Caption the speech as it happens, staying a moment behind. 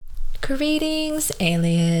Greetings,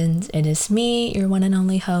 aliens. It is me, your one and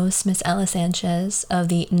only host, Miss Ella Sanchez of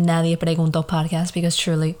the Nadie Preguntó podcast, because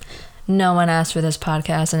truly, no one asked for this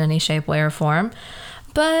podcast in any shape, way, or form.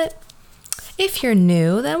 But if you're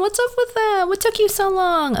new, then what's up with that? What took you so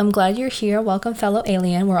long? I'm glad you're here. Welcome, fellow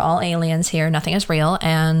alien. We're all aliens here. Nothing is real,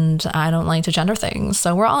 and I don't like to gender things,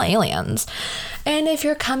 so we're all aliens. And if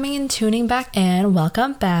you're coming and tuning back in,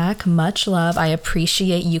 welcome back. Much love. I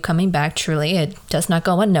appreciate you coming back. Truly, it does not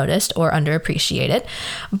go unnoticed or underappreciated.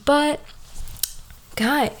 But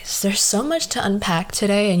guys, there's so much to unpack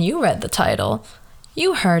today, and you read the title.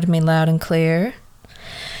 You heard me loud and clear.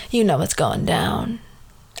 You know what's going down.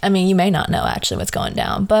 I mean, you may not know actually what's going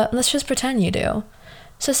down, but let's just pretend you do.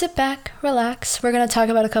 So sit back, relax. We're going to talk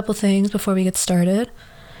about a couple things before we get started.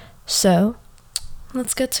 So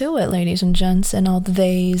let's get to it, ladies and gents, and all the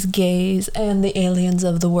theys, gays, and the aliens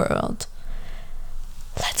of the world.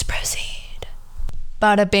 Let's proceed.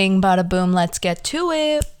 Bada bing, bada boom, let's get to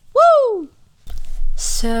it. Woo!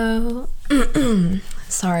 So,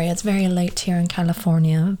 sorry, it's very late here in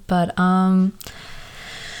California, but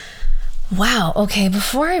wow, okay,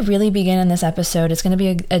 before I really begin in this episode, it's going to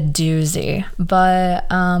be a doozy, but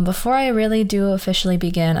before I really do officially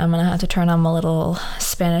begin, I'm going to have to turn on my little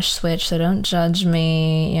Spanish switch, so don't judge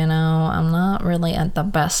me, you know, I'm not really at the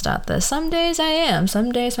best at this. Some days I am,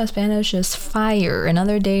 some days my Spanish is fire, and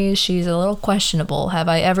other days she's a little questionable. Have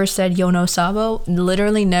I ever said yo no sabo?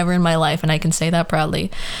 Literally never in my life, and I can say that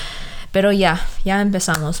proudly. Pero ya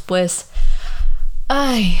empezamos, pues,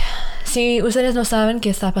 ay... Si ustedes no saben qué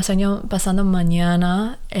está pasando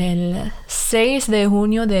mañana, el 6 de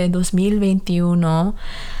junio de 2021,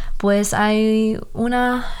 pues hay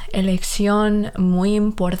una elección muy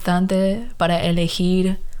importante para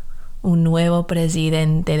elegir un nuevo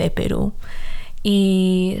presidente de Perú.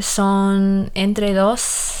 Y son entre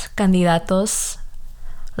dos candidatos,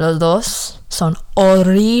 los dos son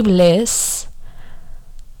horribles,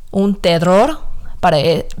 un terror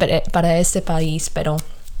para este país, pero...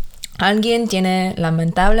 alguien tiene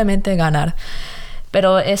lamentablemente ganar,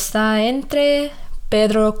 pero está entre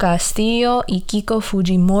Pedro Castillo y Keiko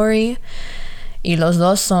Fujimori, y los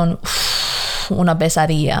dos son una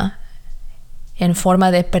pesadilla en forma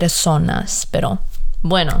de personas. Pero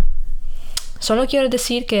bueno, solo quiero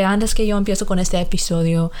decir que antes que yo empiezo con este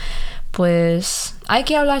episodio, pues hay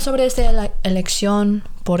que hablar sobre esta elección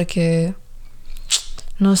porque,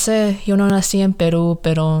 no sé, yo no nací en Perú,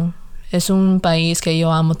 pero... es un país que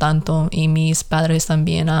yo amo tanto y mis padres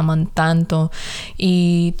también aman tanto,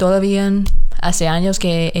 y todavía hace años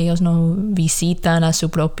que ellos no visitan a su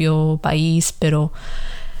propio país, pero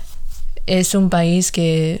es un país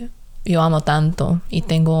que yo amo tanto y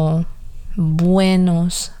tengo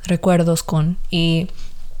buenos recuerdos con, y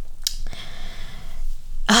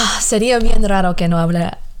sería bien raro que no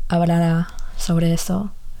hablara sobre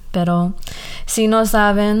eso, pero si no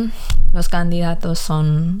saben, los candidatos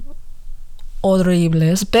son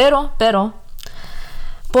horribles, pero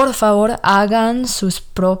por favor hagan sus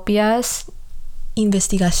propias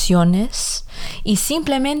investigaciones y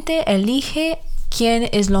simplemente elige quién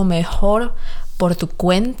es lo mejor por tu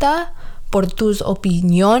cuenta, por tus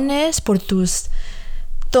opiniones, por tus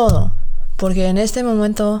todo, porque en este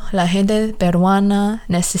momento la gente peruana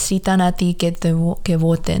necesitan a ti que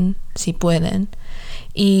voten si pueden,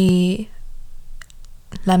 y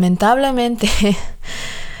lamentablemente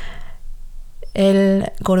el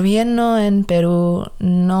gobierno en Perú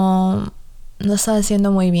no está haciendo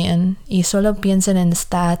muy bien, y solo piensan en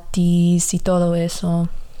estatis y todo eso,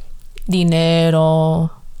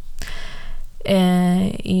 dinero,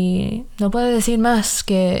 y no puedo decir más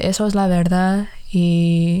que eso es la verdad.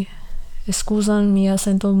 Y excusan mi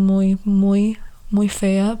acento muy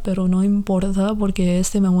fea, pero no importa, porque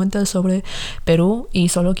este momento es sobre Perú y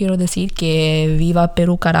solo quiero decir que viva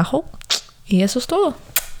Perú, carajo, y eso es todo.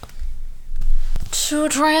 To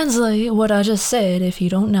translate what I just said, if you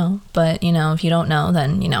don't know, but, you know, if you don't know,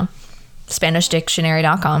 then, you know,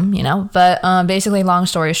 SpanishDictionary.com, you know, but basically, long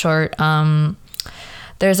story short,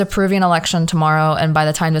 there's a Peruvian election tomorrow, and by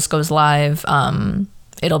the time this goes live,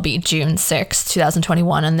 it'll be June 6th,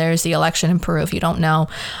 2021, and there's the election in Peru, if you don't know.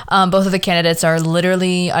 Both of the candidates are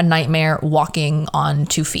literally a nightmare walking on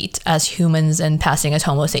 2 feet as humans and passing as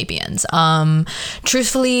Homo sapiens.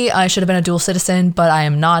 Truthfully, I should have been a dual citizen, but I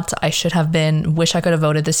am not. I should have been. Wish I could have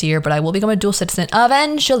voted this year, but I will become a dual citizen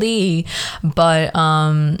eventually. But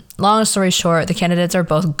long story short, the candidates are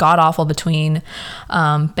both god-awful between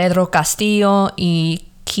Pedro Castillo y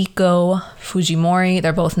Keiko Fujimori.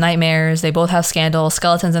 They're both nightmares. They both have scandals,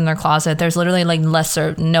 skeletons in their closet. There's literally like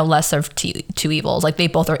no lesser of two evils. Like they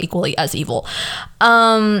both are equally as evil.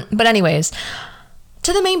 But anyways,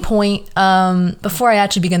 to the main point, before I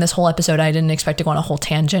actually begin this whole episode, I didn't expect to go on a whole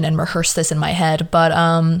tangent and rehearse this in my head,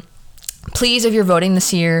 but please, if you're voting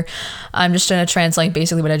this year, I'm just going to translate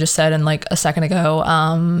basically what I just said in like a second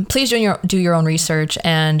ago. Please do your own research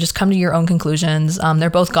and just come to your own conclusions.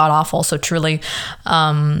 They're both god awful, so truly,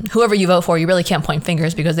 whoever you vote for, you really can't point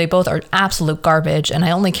fingers because they both are absolute garbage. And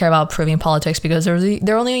I only care about Peruvian politics because they're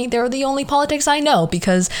the only politics I know,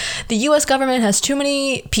 because the U.S. government has too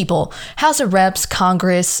many people: House of Reps,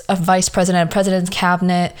 Congress, a vice president, president's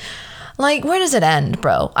cabinet. Like, where does it end,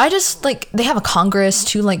 bro? I just, like, they have a Congress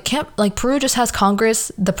too. Like, Peru just has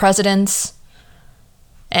Congress, the presidents,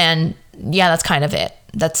 and yeah, that's kind of it.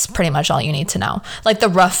 That's pretty much all you need to know. Like, the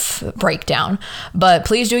rough breakdown. But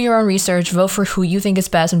please do your own research. Vote for who you think is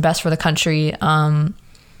best and best for the country. At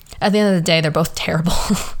the end of the day, they're both terrible.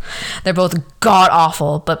 They're both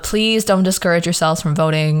god-awful. But please don't discourage yourselves from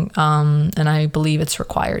voting. And I believe it's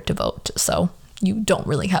required to vote. So you don't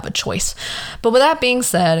really have a choice. But with that being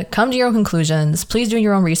said, come to your own conclusions. Please do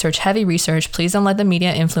your own research, heavy research. Please don't let the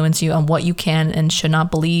media influence you on what you can and should not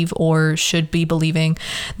believe or should be believing.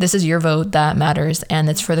 This is your vote that matters, and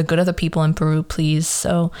it's for the good of the people in Peru, please.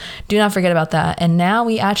 So do not forget about that. And now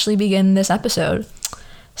we actually begin this episode.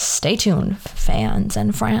 Stay tuned, fans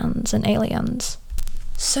and friends and aliens.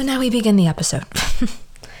 So now we begin the episode.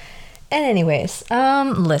 And anyways,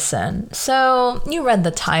 listen, so you read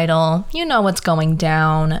the title, you know what's going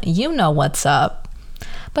down, you know what's up.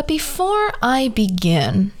 But before I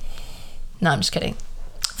begin, no, I'm just kidding.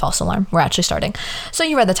 False alarm. We're actually starting. So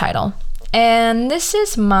you read the title, and this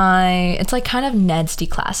is it's like kind of Ned's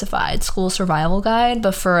Declassified School Survival Guide,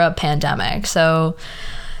 but for a pandemic. So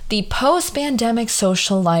the post-pandemic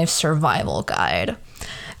social life survival guide,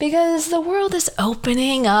 because the world is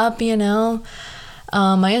opening up, you know.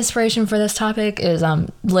 My inspiration for this topic is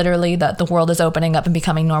literally that the world is opening up and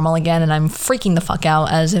becoming normal again, and I'm freaking the fuck out,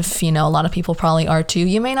 as if, you know, a lot of people probably are too.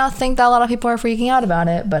 You may not think that a lot of people are freaking out about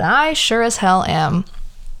it, but I sure as hell am.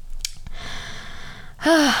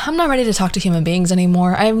 I'm not ready to talk to human beings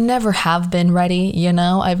anymore. I never have been ready, you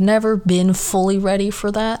know? I've never been fully ready for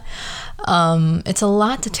that. It's a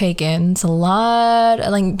lot to take in. It's a lot.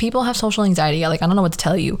 Like, people have social anxiety. Like, I don't know what to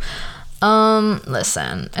tell you.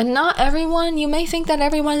 Listen, and not everyone, you may think that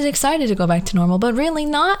everyone is excited to go back to normal, but really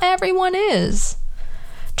not everyone is.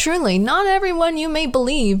 Truly, not everyone you may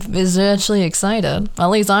believe is actually excited. At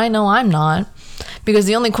least I know I'm not. Because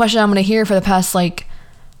the only question I'm going to hear for the past, like,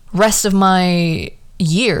 rest of my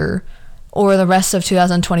year, or the rest of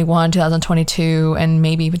 2021, 2022, and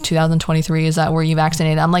maybe 2023 is that, were you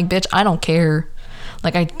vaccinated? I'm like, bitch, I don't care.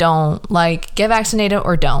 Like, I don't. Like, get vaccinated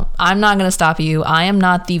or don't. I'm not going to stop you. I am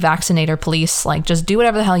not the vaccinator police. Like, just do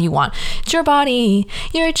whatever the hell you want. It's your body,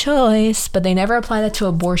 your choice. But they never apply that to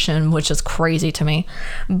abortion, which is crazy to me.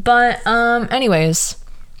 But anyways,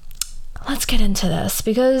 let's get into this,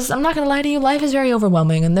 because I'm not going to lie to you, life is very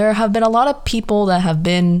overwhelming, and there have been a lot of people that have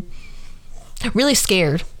been really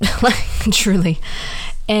scared, like, truly.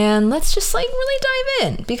 And let's just, like, really dive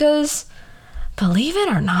in, because believe it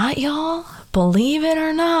or not, y'all, believe it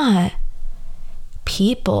or not,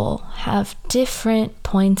 people have different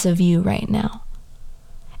points of view right now.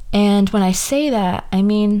 And when I say that, I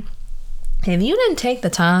mean, if you didn't take the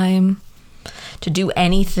time to do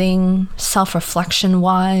anything self-reflection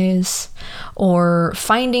wise, or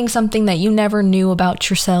finding something that you never knew about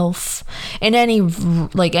yourself in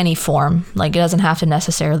any form, like, it doesn't have to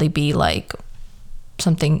necessarily be like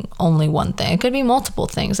something, only one thing. It could be multiple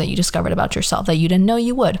things that you discovered about yourself that you didn't know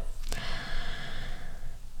you would.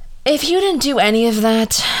 If you didn't do any of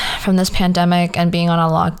that from this pandemic and being on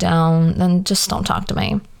a lockdown, then just don't talk to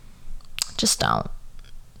me. Just don't.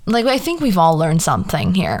 Like, I think we've all learned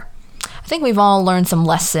something here. I think we've all learned some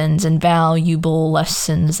lessons, and valuable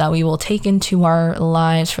lessons that we will take into our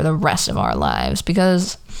lives for the rest of our lives,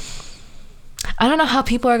 because I don't know how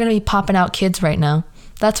people are going to be popping out kids right now.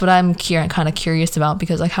 That's what I'm kind of curious about,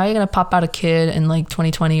 because, like, how are you going to pop out a kid in, like,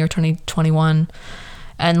 2020 or 2021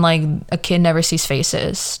 and, like, a kid never sees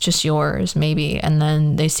faces, just yours, maybe, and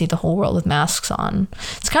then they see the whole world with masks on?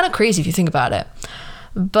 It's kind of crazy if you think about it.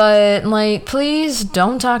 But, like, please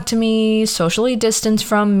don't talk to me, socially distance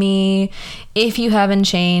from me if you haven't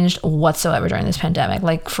changed whatsoever during this pandemic.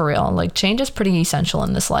 Like, for real, like, change is pretty essential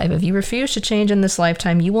in this life. If you refuse to change in this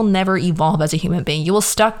lifetime, you will never evolve as a human being. You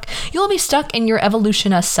will be stuck in your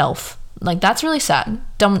evolution as self. Like, that's really sad.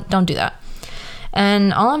 Don't do that.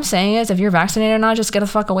 And all I'm saying is, if you're vaccinated or not, just get the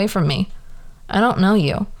fuck away from me. I don't know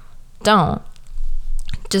you.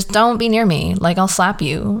 Just don't be near me. Like, I'll slap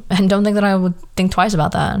you. And don't think that I would think twice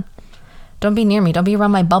about that. Don't be near me. Don't be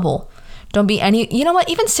around my bubble. Don't be you know what?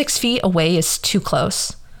 Even 6 feet away is too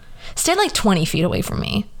close. stay like 20 feet away from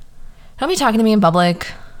me. Don't be talking to me in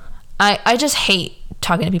public. I just hate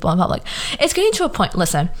talking to people in public. It's getting to a point,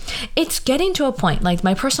 listen, it's getting to a point, like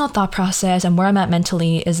my personal thought process and where I'm at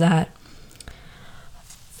mentally is that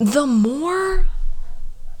the more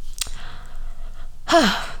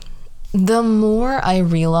I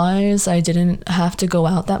realize I didn't have to go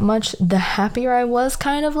out that much, the happier I was,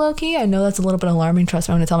 kind of low-key. I know that's a little bit alarming. Trust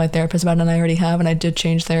me, I'm going to tell my therapist about it, and I already have, and I did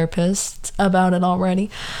change therapists about it already.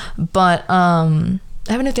 But I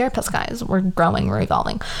have a new therapist, guys. We're growing, we're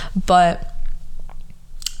evolving. But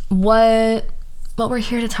what we're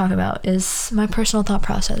here to talk about is my personal thought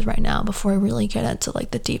process right now before I really get into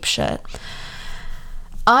like the deep shit.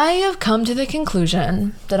 I have come to the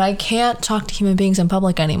conclusion that I can't talk to human beings in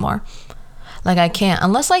public anymore. Like I can't,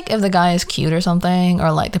 unless like if the guy is cute or something,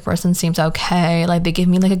 or like the person seems okay, like they give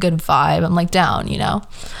me like a good vibe, I'm like down, you know?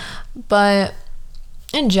 But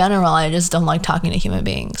in general, I just don't like talking to human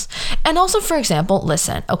beings. And also, for example,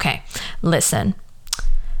 listen.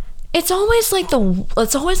 It's always like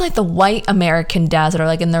the white American dads that are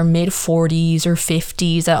like in their mid 40s or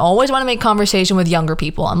 50s that always want to make conversation with younger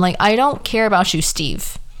people. I'm like, I don't care about you,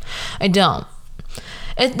 Steve. I don't.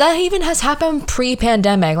 That even has happened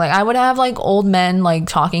pre-pandemic. Like I would have like old men like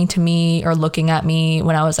talking to me or looking at me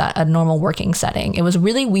when I was at a normal working setting. It was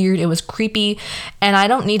really weird. It was creepy. And I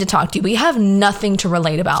don't need to talk to you. We have nothing to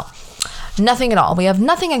relate about. Nothing at all. We have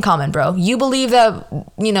nothing in common, bro. You believe that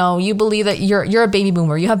you're a baby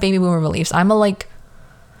boomer. You have baby boomer beliefs. I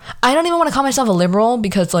don't even want to call myself a liberal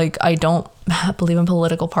because like I don't believe in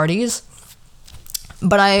political parties.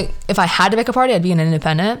 But if I had to pick a party, I'd be an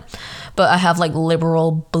independent. But I have like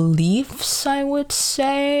liberal beliefs, I would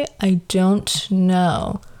say. I don't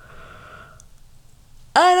know.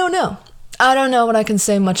 I don't know what I can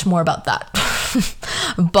say much more about that.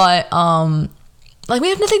 But like we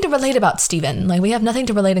have nothing to relate about, Steven. Like we have nothing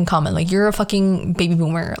to relate in common. Like you're a fucking baby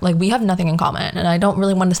boomer. Like we have nothing in common, and I don't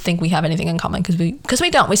really want to think we have anything in common because we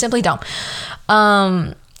don't. We simply don't.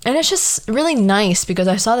 And it's just really nice because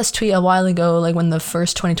I saw this tweet a while ago, like when the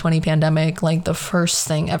first 2020 pandemic, like the first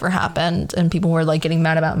thing ever happened, and people were like getting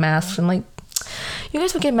mad about masks. And like, you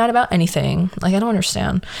guys would get mad about anything. Like I don't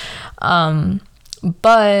understand.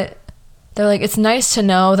 But they're like, it's nice to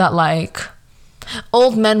know that like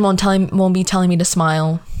old men won't be telling me to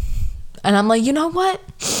smile. And I'm like, you know what?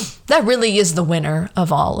 That really is the winner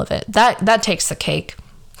of all of it. That takes the cake.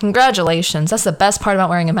 Congratulations. That's the best part about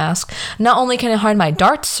wearing a mask. Not only can it hide my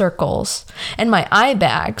dark circles and my eye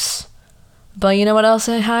bags, but you know what else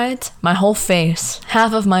it hides? My whole face.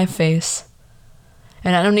 Half of my face.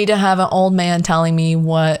 And I don't need to have an old man telling me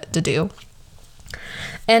what to do.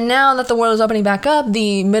 And now that the world is opening back up,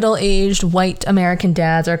 the middle-aged white American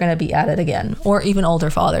dads are going to be at it again. Or even older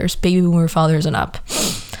fathers, baby boomer fathers and up.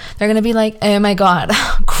 They're going to be like, oh my God,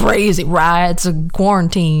 crazy, right? It's a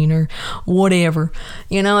quarantine or whatever.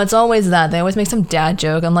 You know, it's always that. They always make some dad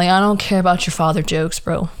joke. I'm like, I don't care about your father jokes,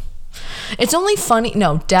 bro. It's only funny.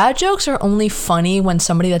 No, dad jokes are only funny when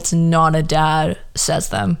somebody that's not a dad says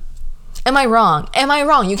them. Am I wrong?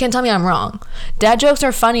 You can't tell me I'm wrong. Dad jokes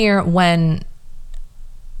are funnier when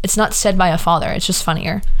it's not said by a father. It's just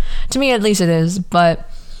funnier. To me, at least it is. But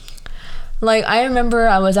like, I remember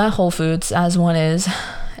I was at Whole Foods, as one is,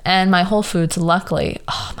 and my Whole Foods, luckily,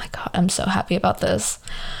 oh my God, I'm so happy about this.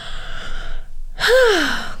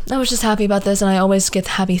 I was just happy about this, and I always get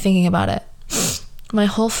happy thinking about it. My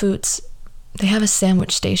Whole Foods, they have a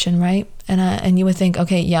sandwich station, right? And you would think,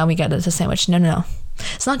 okay, yeah, we get it, it's a sandwich. No.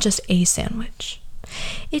 It's not just a sandwich.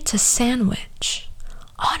 It's a sandwich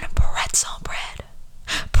on pretzel bread.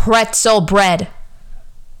 Pretzel bread.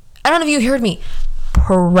 I don't know if you heard me.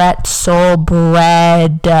 Pretzel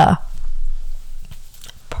bread.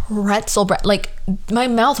 Pretzel bread. Like, my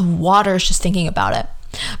mouth waters just thinking about it.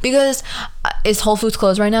 Because is Whole Foods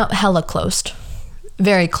closed right now? Hella closed.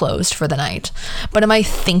 Very closed for the night. But am I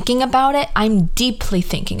thinking about it? I'm deeply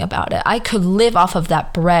thinking about it. I could live off of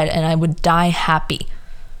that bread and I would die happy.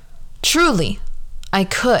 Truly, I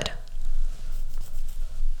could.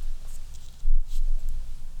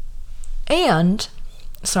 And,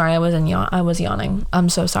 sorry, I was yawning. I'm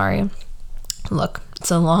so sorry. Look, it's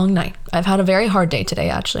a long night. I've had a very hard day today,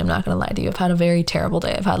 actually. I'm not going to lie to you. I've had a very terrible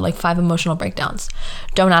day. I've had like 5 emotional breakdowns.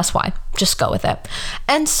 Don't ask why. Just go with it.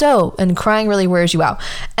 And crying really wears you out.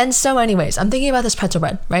 And so anyways, I'm thinking about this pretzel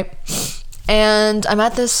bread, right? And I'm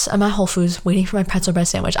at Whole Foods waiting for my pretzel bread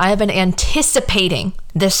sandwich. I have been anticipating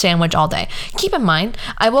this sandwich all day. Keep in mind,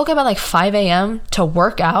 I woke up at like 5 a.m. to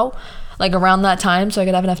work out, like around that time, so I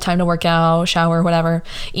could have enough time to work out, shower, whatever,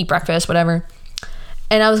 eat breakfast, whatever.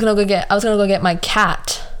 And I was gonna go get my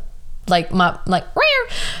cat,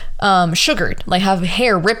 sugared, like have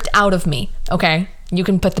hair ripped out of me. Okay. You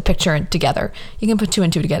can put the picture together. You can put two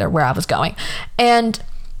and two together where I was going. And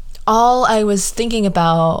all I was thinking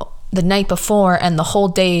about the night before and the whole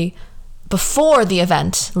day before the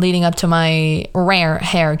event leading up to my rare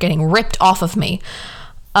hair getting ripped off of me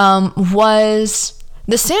was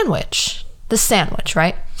the sandwich,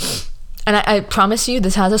 right? And I promise you,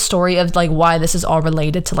 this has a story of like why this is all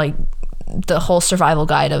related to like the whole survival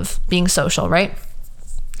guide of being social, right?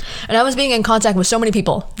 And I was being in contact with so many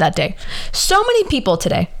people that day. So many people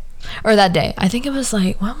today, or that day. I think it was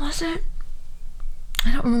like, what was it?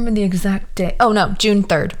 I don't remember the exact day. Oh no, June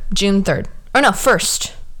 3rd. Or no,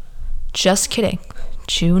 1st. Just kidding.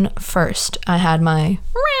 June 1st. I had my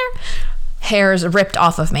hairs ripped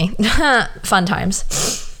off of me. Fun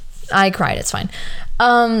times. I cried, it's fine.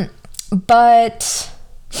 But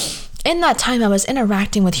in that time I was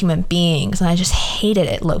interacting with human beings and I just hated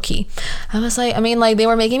it low-key. I was like, they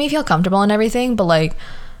were making me feel comfortable and everything, but like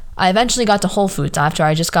I eventually got to Whole Foods after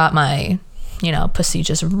I just got my, pussy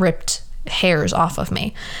just ripped hairs off of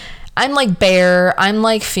me. I'm like bare. I'm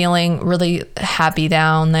like feeling really happy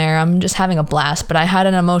down there. I'm just having a blast, but I had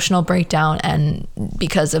an emotional breakdown and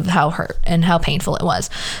because of how hurt and how painful it was.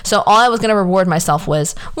 So all I was going to reward myself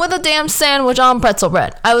was with a damn sandwich on pretzel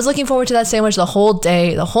bread. I was looking forward to that sandwich the whole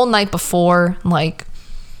day, the whole night before, like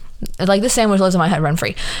this sandwich lives in my head rent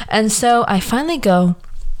free. And so I finally go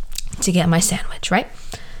to get my sandwich, right?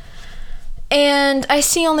 And I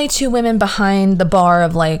see only two women behind the bar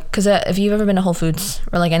of like, because if you've ever been to Whole Foods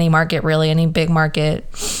or like any market, really, any big market,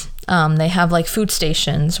 they have like food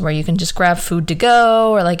stations where you can just grab food to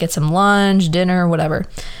go or like get some lunch, dinner, whatever.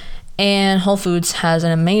 And Whole Foods has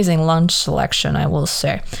an amazing lunch selection, I will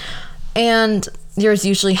say. And there's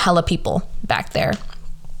usually hella people back there.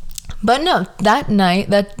 But no, that night,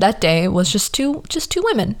 that day was just two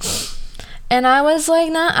women. And I was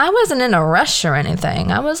like, nah, I wasn't in a rush or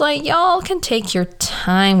anything. I was like, y'all can take your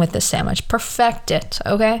time with this sandwich. Perfect it,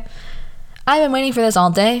 okay? I've been waiting for this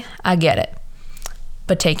all day. I get it.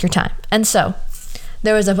 But take your time. And so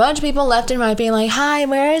there was a bunch of people left and right being like, hi,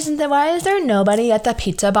 why is there nobody at the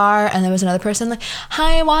pizza bar? And there was another person like,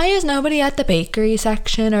 hi, why is nobody at the bakery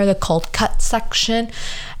section or the cold cut section?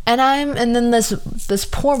 And then this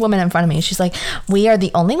poor woman in front of me, she's like, we are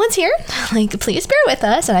the only ones here. Like, please bear with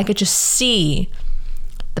us. And I could just see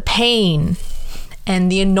the pain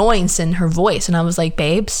and the annoyance in her voice. And I was like,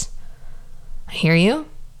 babes, I hear you.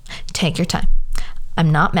 Take your time.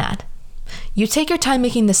 I'm not mad. You take your time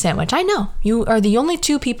making the sandwich. I know you are the only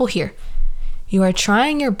two people here. You are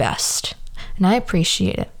trying your best. And I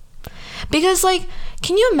appreciate it. Because like,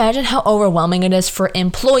 can you imagine how overwhelming it is for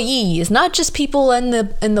employees, not just people in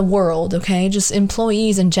the world, okay? Just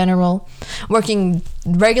employees in general, working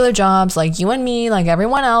regular jobs like you and me, like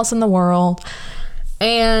everyone else in the world.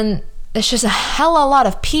 And it's just a hella lot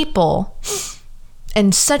of people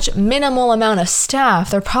and such minimal amount of staff.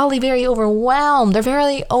 They're probably very overwhelmed. They're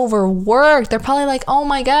very overworked. They're probably like, oh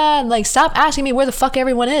my God, like stop asking me where the fuck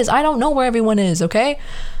everyone is. I don't know where everyone is, okay?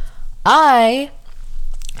 I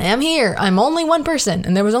am here. I'm only one person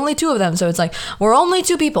and there was only two of them. So it's like, we're only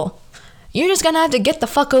two people. You're just gonna have to get the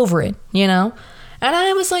fuck over it, And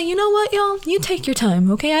I was like, you know what, y'all? You take your time,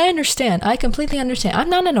 okay? I understand. I completely understand. I'm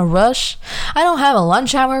not in a rush. I don't have a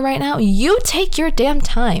lunch hour right now. You take your damn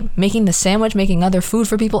time making the sandwich, making other food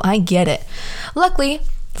for people. I get it. Luckily,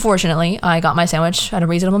 fortunately, I got my sandwich at a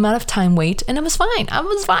reasonable amount of time wait and it was fine. I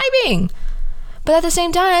was vibing. But at the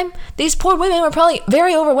same time, these poor women were probably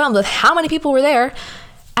very overwhelmed with how many people were there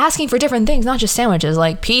asking for different things, not just sandwiches,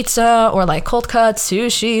 like pizza or like cold cuts,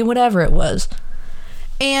 sushi, whatever it was.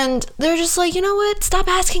 And they're just like, you know what? Stop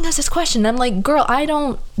asking us this question. I'm like, girl, I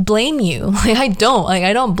don't blame you. Like,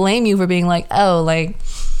 I don't blame you for being like, oh, like,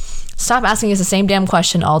 stop asking us the same damn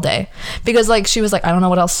question all day. Because like, she was like, I don't know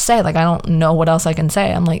what else to say. Like, I don't know what else I can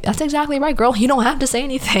say. I'm like, that's exactly right, girl. You don't have to say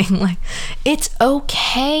anything. Like, it's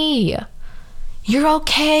okay. You're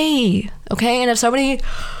okay. Okay? And if somebody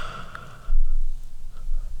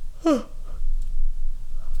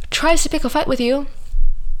tries to pick a fight with you,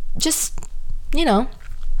 just,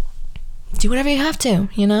 do whatever you have to,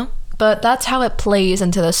 But that's how it plays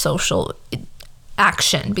into the social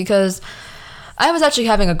action, because I was actually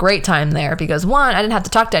having a great time there because one, I didn't have to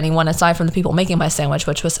talk to anyone aside from the people making my sandwich,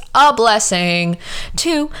 which was a blessing.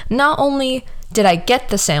 Two, not only did I get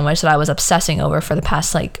the sandwich that I was obsessing over for the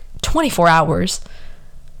past 24 hours,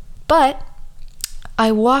 but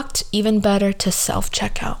I walked even better to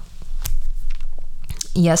self-checkout.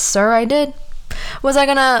 Yes, sir, I did. Was I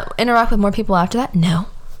gonna interact with more people after that? No.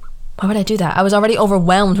 Why would I do that? I was already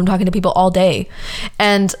overwhelmed from talking to people all day.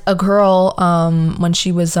 And a girl, when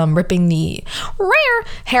she was ripping the rare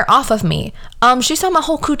hair off of me, she saw my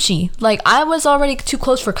whole coochie. Like, I was already too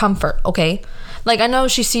close for comfort, okay? Like, I know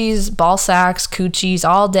she sees ball sacks, coochies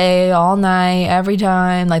all day, all night, every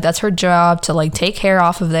time. Like, that's her job to, like, take hair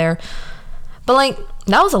off of there. But, like,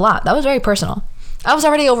 that was a lot. That was very personal. I was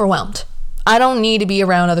already overwhelmed. I don't need to be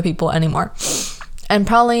around other people anymore. And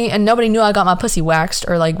nobody knew I got my pussy waxed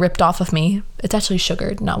or like ripped off of me. It's actually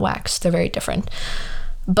sugared, not waxed. They're very different.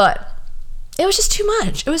 But it was just too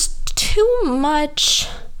much. It was too much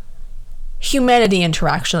humanity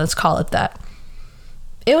interaction, let's call it that.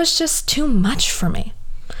 It was just too much for me.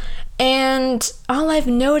 And all I've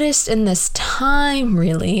noticed in this time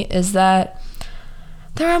really is that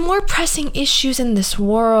there are more pressing issues in this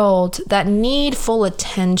world that need full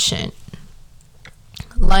attention.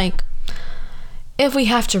 Like, if we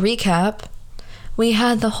have to recap, we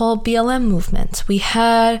had the whole BLM movement. We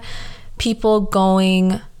had people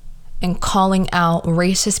going and calling out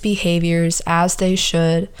racist behaviors as they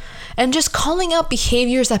should, and just calling out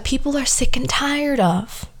behaviors that people are sick and tired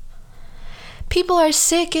of. People are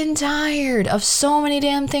sick and tired of so many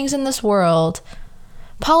damn things in this world.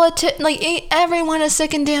 Everyone is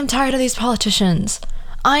sick and damn tired of these politicians.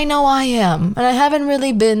 I know I am, and I haven't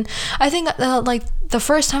really been. I think the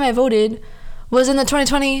first time I voted was in the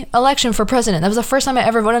 2020 election for president. That was the first time I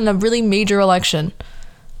ever voted in a really major election.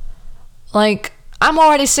 Like, I'm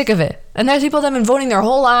already sick of it. And there's people that have been voting their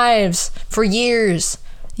whole lives for years.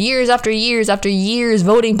 Years after years after years,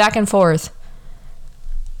 voting back and forth.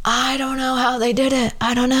 I don't know how they did it.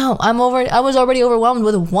 I don't know. I was already overwhelmed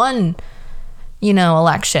with one,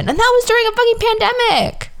 election. And that was during a fucking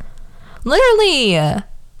pandemic. Literally. It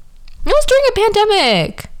was during a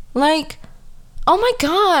pandemic. Like, oh my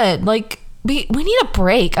God. Like, we need a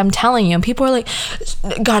break. I'm telling you. And people are like,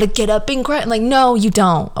 gotta get up and grind. Like, no, you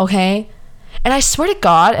don't. Okay. And I swear to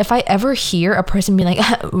God, if I ever hear a person be like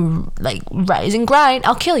rise and grind,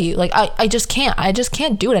 I'll kill you. Like, I just can't. I just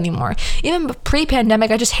can't do it anymore. Even pre-pandemic,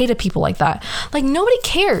 I just hated people like that. Like, nobody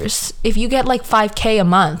cares if you get like 5K a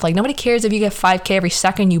month. Like, nobody cares if you get 5K every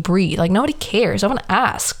second you breathe. Like, nobody cares. No one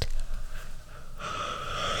asked.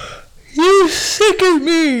 You sicken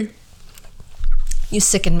me. You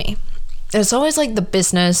sicken me. There's always like the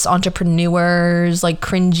business entrepreneurs, like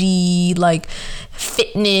cringy, like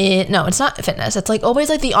fitness. No, it's not fitness. It's like always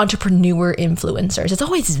like the entrepreneur influencers. It's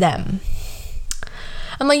always them.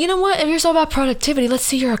 I'm like, you know what? If you're so about productivity, let's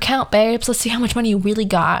see your account, babes. Let's see how much money you really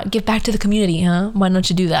got. Give back to the community, huh? Why don't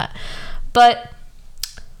you do that? But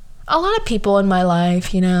a lot of people in my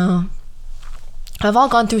life, I've all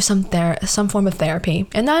gone through some form of therapy,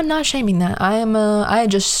 and I'm not shaming that. I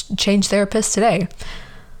just changed therapists today.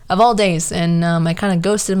 Of all days, and I kind of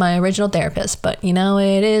ghosted my original therapist, but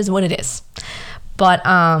it is what it is. But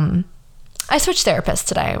I switched therapists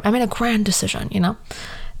today. I made a grand decision,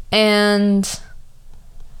 and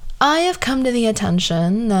I have come to the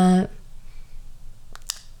attention that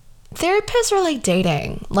therapists are like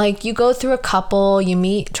dating. Like, you go through a couple, you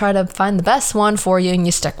meet, try to find the best one for you, and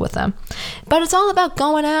you stick with them. But it's all about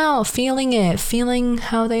going out, feeling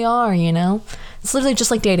how they are, It's literally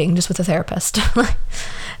just like dating, just with a therapist.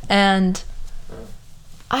 And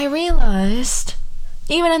I realized,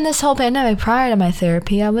 even in this whole pandemic prior to my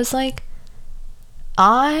therapy, I was like,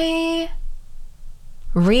 I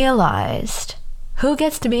realized who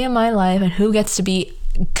gets to be in my life and who gets to be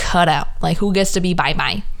cut out. Like, who gets to be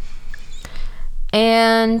bye-bye.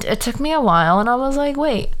 And it took me a while, and I was like,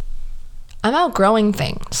 wait, I'm outgrowing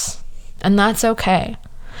things, and that's okay.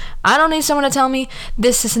 I don't need someone to tell me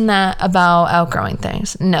this and that about outgrowing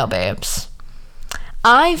things. No, babes.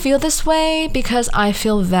 I feel this way because I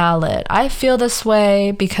feel valid. I feel this way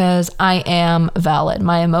because I am valid.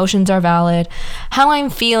 My emotions are valid. How I'm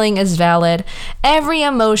feeling is valid. Every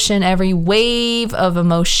emotion, every wave of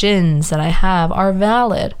emotions that I have are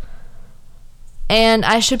valid. And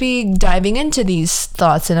I should be diving into these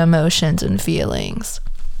thoughts and emotions and feelings.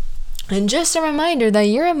 And just a reminder that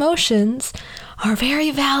your emotions are very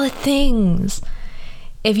valid things.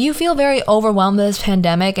 If you feel very overwhelmed with this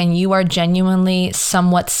pandemic and you are genuinely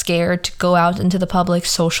somewhat scared to go out into the public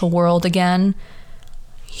social world again,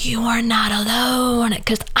 you are not alone,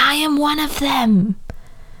 because I am one of them.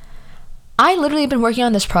 I literally have been working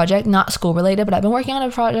on this project, not school related, but I've been working on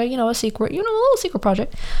a project, a little secret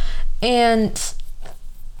project. And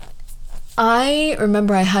I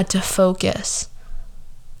remember I had to focus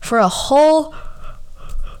for a whole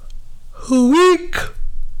week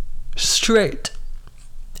straight.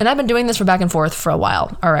 And I've been doing this for back and forth for a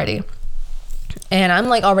while already. And I'm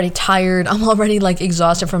like already tired. I'm already like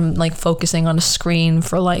exhausted from like focusing on a screen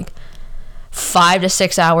for like 5 to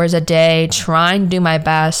 6 hours a day, trying to do my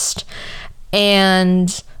best.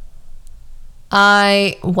 And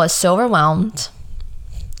I was so overwhelmed.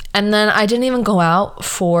 And then I didn't even go out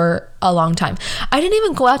for a long time. I didn't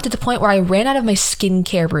even go out to the point where I ran out of my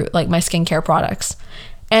skincare my skincare products.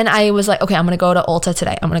 And I was like, okay, I'm going to go to Ulta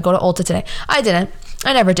today. I didn't.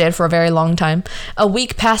 I never did for a very long time. A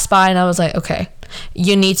week passed by and I was like, okay,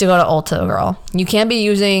 you need to go to Ulta, girl. You can't be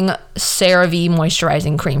using CeraVe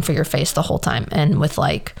moisturizing cream for your face the whole time and with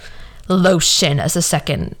like lotion as a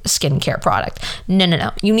second skincare product.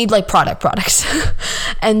 No. You need like products.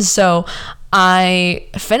 And so I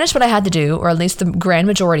finished what I had to do, or at least the grand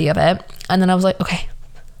majority of it. And then I was like, okay,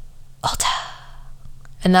 Ulta.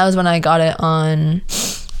 And that was when I got it on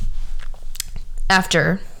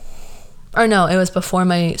it was before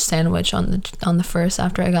my sandwich on the first,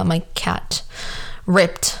 after I got my cat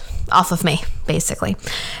ripped off of me, basically.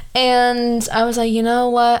 And I was like, you know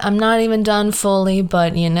what? I'm not even done fully,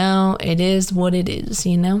 but it is what it is,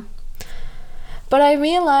 But I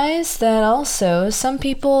realized that also some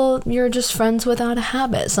people you're just friends without a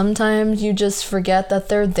habit. Sometimes you just forget that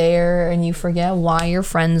they're there and you forget why you're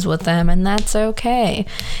friends with them, and that's okay.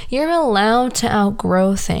 You're allowed to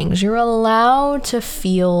outgrow things. You're allowed to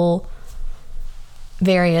feel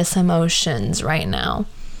various emotions right now.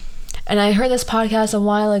 And I heard this podcast a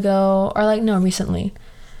while ago, recently,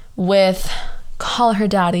 with Call Her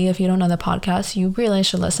Daddy. If you don't know the podcast, you really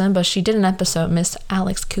should listen. But she did an episode, Miss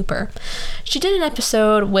Alex Cooper. She did an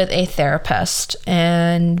episode with a therapist,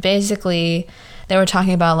 and basically they were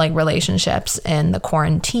talking about like relationships and the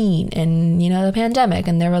quarantine and the pandemic,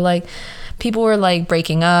 and they were like, people were like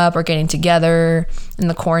breaking up or getting together in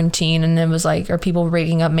the quarantine, and it was like, are people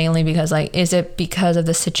breaking up mainly because like, is it because of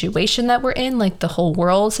the situation that we're in, like the whole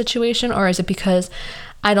world situation, or is it because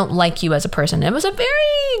I don't like you as a person? It was a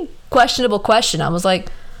very questionable question. I was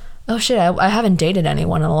like, oh shit, I haven't dated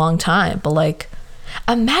anyone in a long time, but like,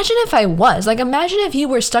 imagine if I was, like, imagine if you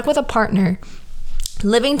were stuck with a partner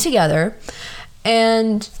living together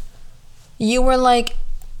and you were like,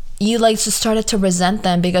 you like just started to resent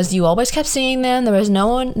them because you always kept seeing them. There was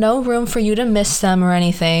no room for you to miss them or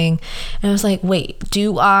anything. And I was like, wait,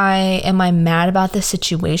 am I mad about the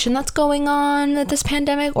situation that's going on at this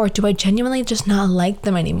pandemic? Or do I genuinely just not like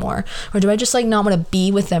them anymore? Or do I just like not want to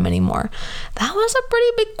be with them anymore? That was a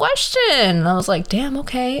pretty big question. I was like, damn,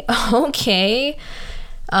 okay.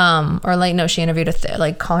 Or like, no, she interviewed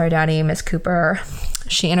Call Her Daddy, Miss Cooper.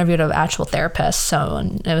 She interviewed an actual therapist,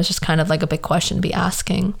 and it was just kind of like a big question to be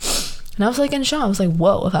asking. And I was like in shock. I was like,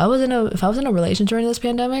 whoa, if I was in a relationship during this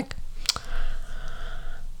pandemic,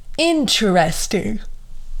 interesting.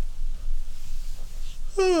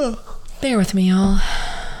 Bear with me, y'all.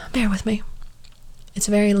 Bear with me. It's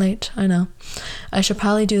very late, I know. I should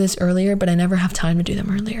probably do this earlier, but I never have time to do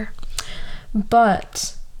them earlier. And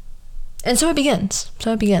so it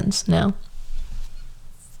begins now.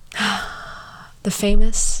 The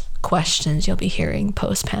famous questions you'll be hearing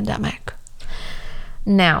post-pandemic.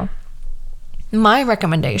 Now, my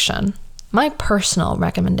personal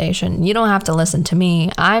recommendation, you don't have to listen to me.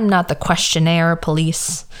 I'm not the questionnaire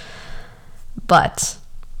police, but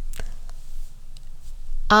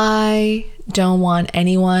I don't want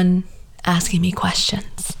anyone asking me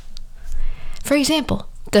questions. For example,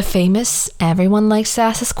 the famous everyone likes to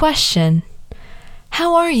ask this question,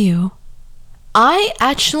 how are you? I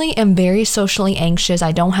actually am very socially anxious.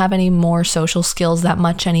 I don't have any more social skills that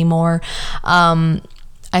much anymore. I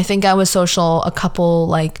think I was social a couple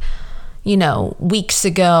weeks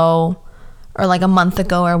ago or like a month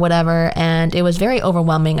ago or whatever, and it was very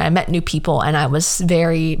overwhelming. I met new people and I was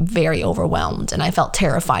very, very overwhelmed, and I felt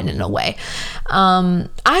terrified in a way. I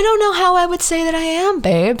don't know how I would say that I am,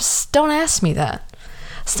 babes. Don't ask me that.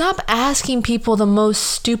 Stop asking people the most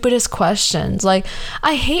stupidest questions. Like,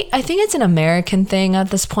 I think it's an American thing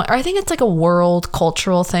at this point, or I think it's like a world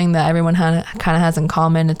cultural thing that everyone kind of has in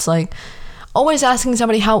common. It's like always asking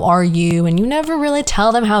somebody, how are you? And you never really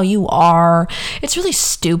tell them how you are. It's really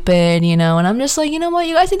stupid, and I'm just like, you know what?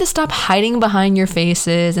 You guys need to stop hiding behind your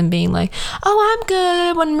faces and being like, oh, I'm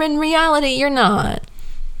good, when in reality, you're not.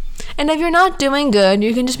 And if you're not doing good,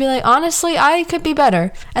 you can just be like, honestly, I could be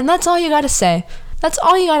better. And that's all you got to say. That's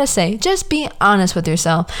all you gotta say. Just be honest with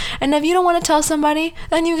yourself. And if you don't want to tell somebody,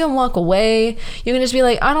 then you can walk away. You can just be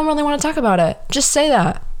like, I don't really want to talk about it. Just say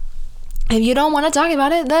that. If you don't want to talk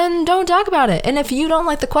about it, then don't talk about it. And if you don't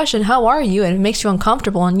like the question, how are you? And it makes you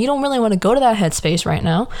uncomfortable and you don't really want to go to that headspace right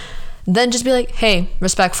now, then just be like, hey,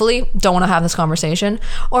 respectfully, don't want to have this conversation.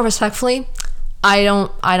 Or respectfully, I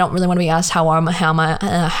don't really want to be asked how am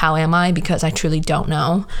I, because I truly don't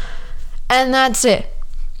know. And that's it.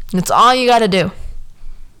 That's all you gotta do.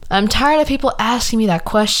 I'm tired of people asking me that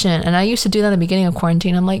question. And I used to do that at the beginning of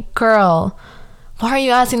quarantine. I'm like, girl, why are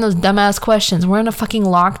you asking those dumbass questions? We're in a fucking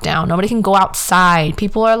lockdown. Nobody can go outside.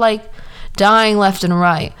 People are like dying left and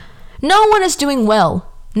right. No one is doing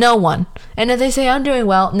well. No one. And if they say I'm doing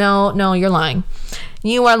well, no, you're lying.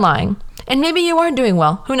 You are lying. And maybe you are doing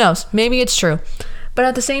well. Who knows? Maybe it's true. But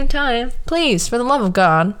at the same time, please, for the love of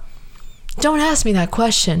God, don't ask me that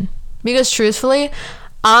question. Because truthfully,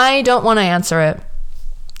 I don't want to answer it.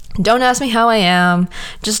 Don't ask me how I am.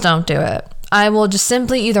 Just don't do it. I will just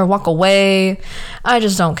simply either walk away. I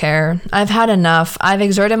just don't care. I've had enough. I've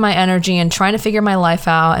exerted my energy in trying to figure my life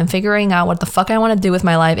out and figuring out what the fuck I want to do with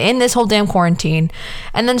my life in this whole damn quarantine,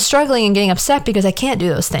 and then struggling and getting upset because I can't do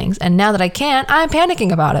those things. And now that I can't, I'm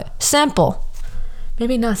panicking about it. Simple.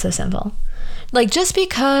 Maybe not so simple. Like, just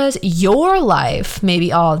because your life may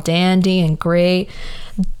be all dandy and great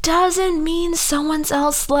doesn't mean someone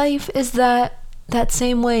else's life is that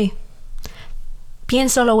same way.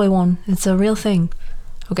 Piénsalo, huevón. It's a real thing,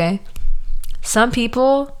 okay? Some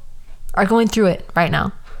people are going through it right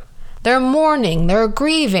now. They're mourning, they're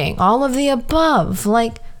grieving, all of the above.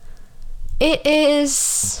 Like, it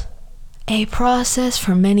is a process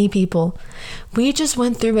for many people. We just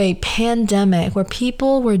went through a pandemic where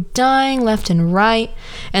people were dying left and right,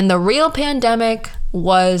 and the real pandemic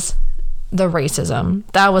was the racism.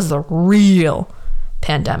 That was the real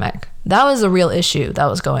pandemic. That was the real issue that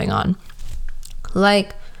was going on.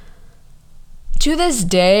 Like, to this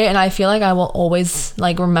day, and I feel like I will always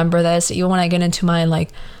like remember this, even when I get into my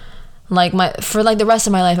for the rest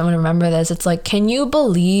of my life, I'm gonna remember this. It's like, can you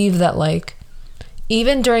believe that, like,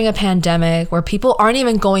 even during a pandemic where people aren't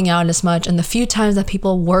even going out as much, and the few times that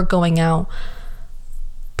people were going out,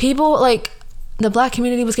 people, like, the Black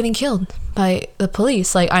community was getting killed by the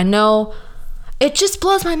police. Like, I know it just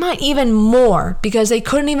blows my mind even more because they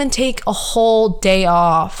couldn't even take a whole day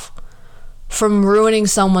off from ruining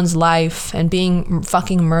someone's life and being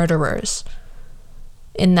fucking murderers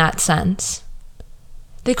in that sense.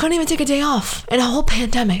 They couldn't even take a day off in a whole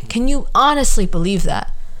pandemic. Can you honestly believe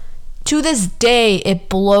that? To this day, it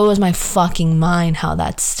blows my fucking mind how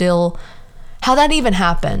that even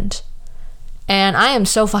happened. And I am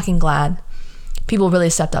so fucking glad people really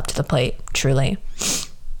stepped up to the plate, truly.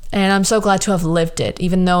 And I'm so glad to have lived it,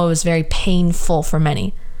 even though it was very painful for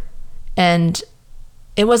many. And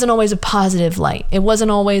it wasn't always a positive light. It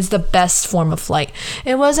wasn't always the best form of light.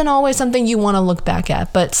 It wasn't always something you want to look back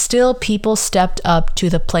at. But still, people stepped up to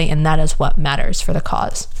the plate, and that is what matters for the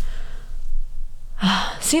cause.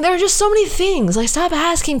 See, there are just so many things. Like, stop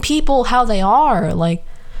asking people how they are. Like,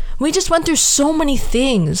 we just went through so many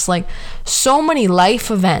things, like so many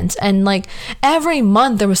life events, and like every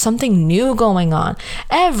month there was something new going on.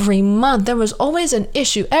 Every month there was always an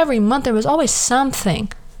issue. Every month there was always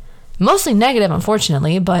something. Mostly negative,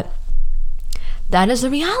 unfortunately, but that is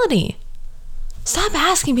the reality. Stop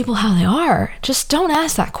asking people how they are. Just don't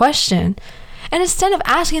ask that question. And instead of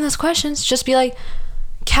asking those questions, just be like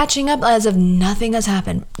catching up as if nothing has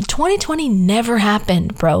happened. 2020 never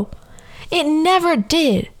happened, bro. It never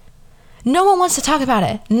did. No one wants to talk about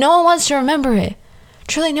it. No one wants to remember it.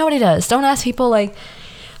 Truly, nobody does. Don't ask people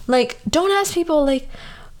don't ask people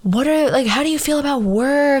how do you feel about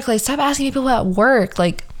work? Like, stop asking people about work.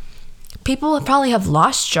 Like, people probably have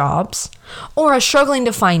lost jobs or are struggling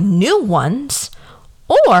to find new ones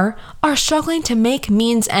or are struggling to make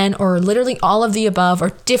means end, or literally all of the above, or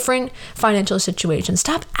different financial situations.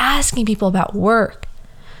 Stop asking people about work.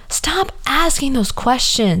 Stop asking those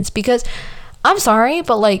questions, because I'm sorry,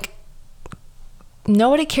 but like,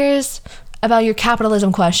 nobody cares about your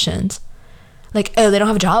capitalism questions. Like, oh, they don't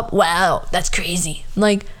have a job? Wow, that's crazy.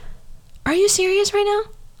 Like, are you serious right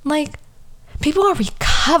now? Like, people are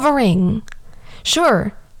recovering.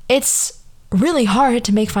 Sure, it's really hard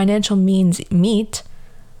to make financial means meet,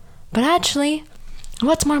 but actually,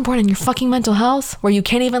 what's more important, your fucking mental health, where you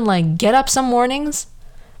can't even like get up some mornings?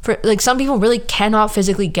 For like, some people really cannot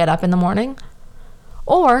physically get up in the morning,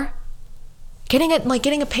 or getting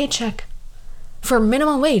a paycheck for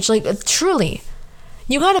minimum wage. Like, truly,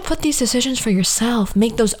 you got to put these decisions for yourself.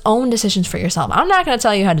 Make those own decisions for yourself. I'm not going to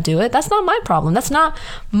tell you how to do it. That's not my problem. That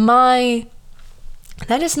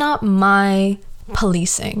is not my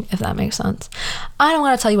policing, if that makes sense. I don't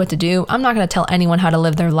want to tell you what to do. I'm not going to tell anyone how to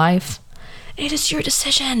live their life. It is your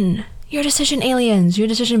decision. Your decision, aliens. Your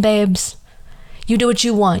decision, babes. You do what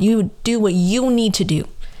you want. You do what you need to do.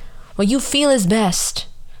 What you feel is best.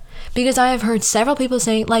 Because I have heard several people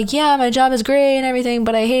saying, like, yeah, my job is great and everything,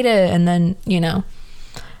 but I hate it. And then,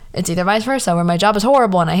 it's either vice versa, where my job is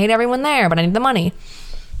horrible and I hate everyone there, but I need the money.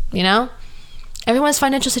 Everyone's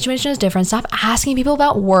financial situation is different. Stop asking people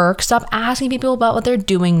about work. Stop asking people about what they're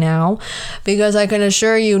doing now, because I can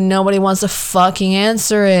assure you nobody wants to fucking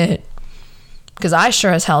answer it. Because I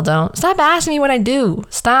sure as hell don't. Stop asking me what I do.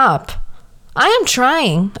 Stop. I am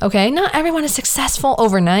trying, okay? Not everyone is successful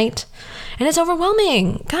overnight. And it's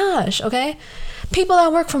overwhelming. Gosh, okay? People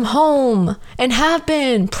that work from home and have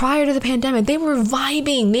been prior to the pandemic, they were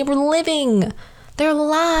vibing. They were living their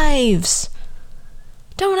lives.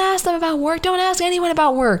 Don't ask them about work. Don't ask anyone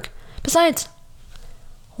about work. Besides,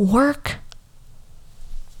 work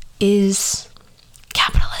is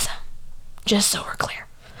capitalism. Just so we're clear.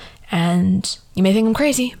 And you may think I'm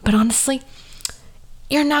crazy, but honestly,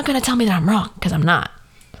 you're not going to tell me that I'm wrong, because I'm not.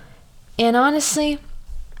 And honestly,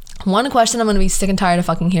 one question I'm going to be sick and tired of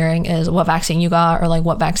fucking hearing is what vaccine you got, or like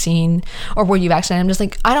what vaccine, or were you vaccinated? I'm just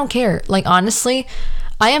like, I don't care. Like, honestly,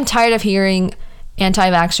 I am tired of hearing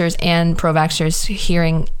anti-vaxxers and pro-vaxxers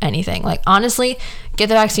hearing anything. Like, honestly, get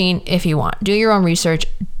the vaccine if you want. Do your own research.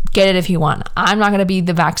 Get it if you want. I'm not going to be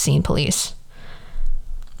the vaccine police.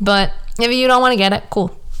 But if you don't want to get it,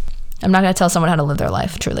 cool. I'm not going to tell someone how to live their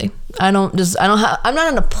life, truly. I'm not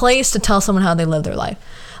in a place to tell someone how they live their life.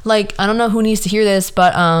 Like, I don't know who needs to hear this,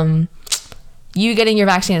 but you getting your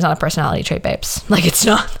vaccine is not a personality trait, babes. Like, it's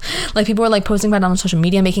not. Like, people are like posting about it on social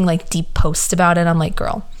media, making like deep posts about it. I'm like,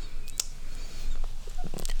 girl,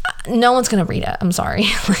 no one's gonna read it. I'm sorry.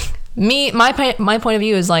 Like, my point of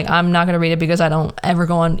view is like, I'm not gonna read it because I don't ever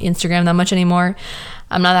go on Instagram that much anymore.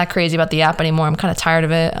 I'm not that crazy about the app anymore. I'm kind of tired of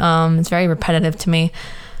it. It's very repetitive to me.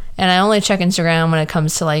 And I only check Instagram when it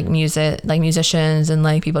comes to like music, like musicians and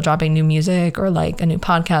like people dropping new music or like a new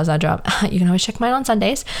podcast I drop. You can always check mine on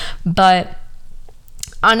Sundays. But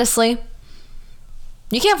honestly,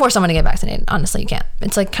 you can't force someone to get vaccinated. Honestly, you can't.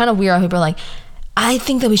 It's like kind of weird how people are like, I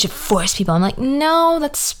think that we should force people. I'm like, no,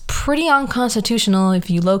 that's pretty unconstitutional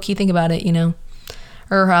if you low-key think about it, you know,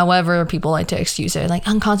 or however people like to excuse it, like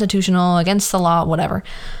unconstitutional, against the law, whatever.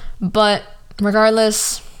 But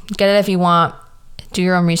regardless, get it if you want. Do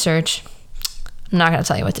your own research. I'm not going to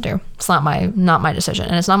tell you what to do. It's not my decision,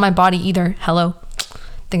 and it's not my body either. Hello,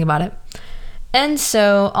 think about it. And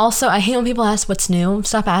so also, I hate when people ask what's new.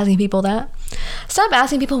 Stop asking people that. Stop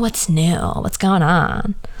asking people what's new, what's going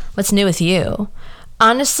on, what's new with you.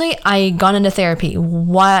 Honestly, I got into therapy.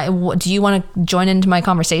 Why? Do you want to join into my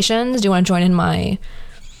conversations? Do you want to join in my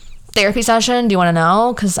therapy session? Do you want to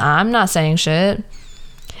know? Because I'm not saying shit.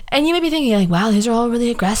 And you may be thinking like, wow, these are all really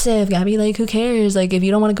aggressive. Gabby, like, who cares? Like, if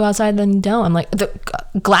you don't want to go outside, then don't. I'm like,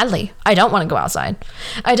 gladly. I don't want to go outside.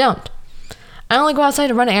 I don't. I only go outside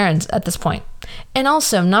to run errands at this point. And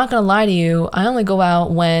also, I'm not going to lie to you, I only go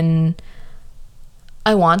out when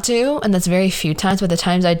I want to, and that's very few times, but the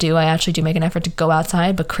times I do, I actually do make an effort to go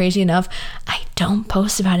outside. But crazy enough, I don't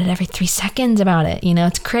post about it every 3 seconds about it. You know,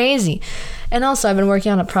 it's crazy. And also, I've been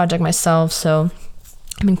working on a project myself, so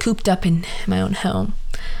I've been cooped up in my own home.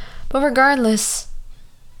 But regardless,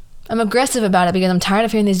 I'm aggressive about it because I'm tired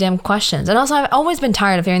of hearing these damn questions. And also, I've always been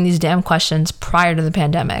tired of hearing these damn questions prior to the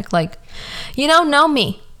pandemic. Like, you don't know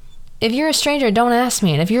me. If you're a stranger, don't ask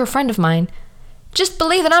me. And if you're a friend of mine, just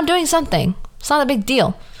believe that I'm doing something. It's not a big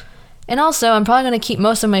deal. And also, I'm probably going to keep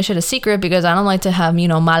most of my shit a secret because I don't like to have, you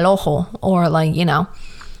know, mal ojo, or like, you know,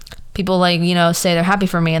 people like, you know, say they're happy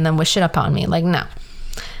for me and then wish shit upon me. Like, no.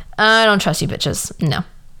 I don't trust you bitches. No.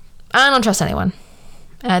 I don't trust anyone.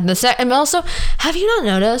 And also, have you not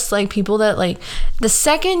noticed, like, people that, like, the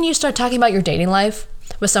second you start talking about your dating life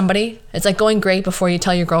with somebody, it's like going great before you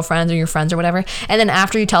tell your girlfriends or your friends or whatever, and then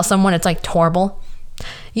after you tell someone, it's like horrible.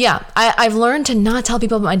 Yeah, I've learned to not tell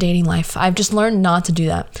people about my dating life. I've just learned not to do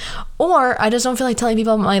that. Or I just don't feel like telling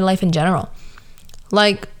people about my life in general.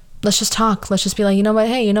 Like, let's just talk. Let's just be like, you know what?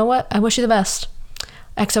 Hey, you know what? I wish you the best.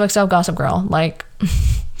 XOXO Gossip Girl. Like...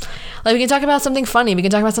 Like, we can talk about something funny. We can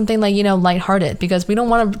talk about something, like, you know, lighthearted, because we don't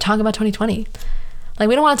want to talk about 2020. Like,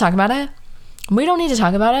 we don't want to talk about it. We don't need to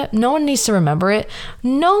talk about it. No one needs to remember it.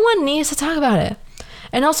 No one needs to talk about it.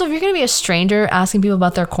 And also, if you're going to be a stranger asking people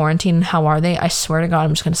about their quarantine, how are they? I swear to God,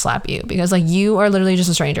 I'm just going to slap you, because, like, you are literally just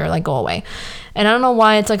a stranger. Like, go away. And I don't know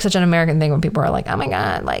why it's, like, such an American thing when people are like, oh, my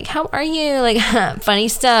God, like, how are you? Like, funny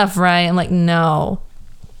stuff, right? I'm like, no.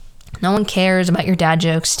 No one cares about your dad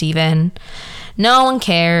jokes, Steven. No one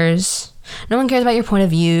cares. No one cares about your point of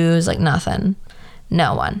views. Like, nothing.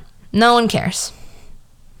 No one. No one cares.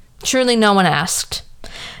 Truly, no one asked.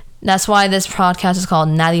 That's why this podcast is called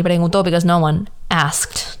Nadie Preguntó, because no one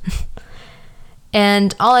asked.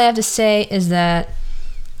 And all I have to say is that,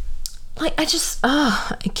 like, I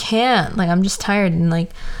can't. Like, I'm just tired. And,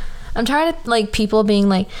 like, I'm tired of, like, people being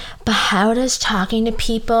like, but how does talking to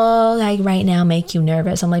people, like, right now make you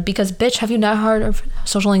nervous? I'm like, because, bitch, have you not heard of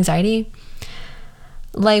social anxiety?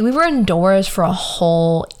 Like, we were indoors for a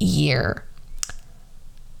whole year.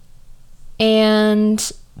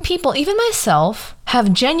 And people, even myself,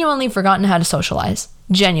 have genuinely forgotten how to socialize.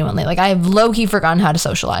 Genuinely. Like, I have low-key forgotten how to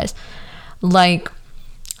socialize. Like,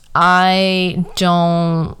 I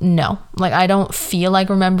don't know. Like, I don't feel like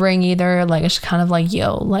remembering either. Like, it's kind of like,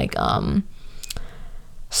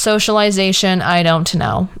 socialization, I don't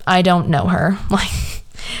know. I don't know her. Like,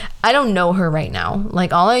 I don't know her right now.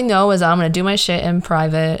 Like, all I know is I'm going to do my shit in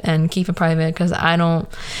private and keep it private because I don't...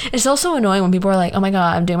 It's also annoying when people are like, oh my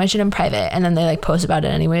God, I'm doing my shit in private. And then they, like, post about it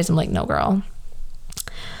anyways. I'm like, no, girl.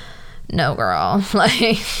 No, girl.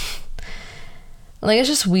 Like, it's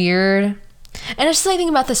just weird. And it's just like, think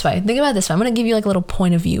about it this way. I'm going to give you, like, a little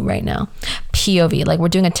point of view right now. POV. Like, we're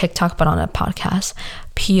doing a TikTok, but on a podcast.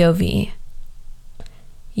 POV.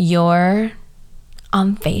 You're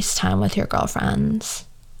on FaceTime with your girlfriends.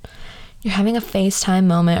 You're having a FaceTime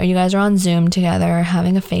moment, or you guys are on Zoom together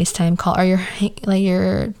having a FaceTime call, or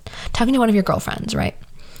you're talking to one of your girlfriends, right?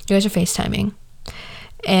 You guys are FaceTiming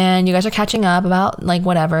and you guys are catching up about, like,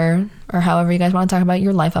 whatever, or however you guys want to talk about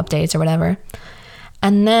your life updates or whatever.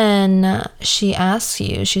 And then she asks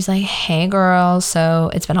you, she's like, hey girl,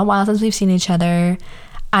 so it's been a while since we've seen each other.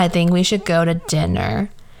 I think we should go to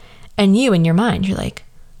dinner. And you, in your mind, you're like,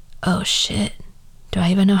 oh shit, do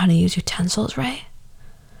I even know how to use utensils right?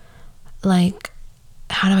 Like,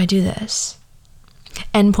 how do I do this?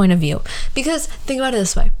 End point of view. Because think about it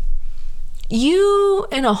this way. You,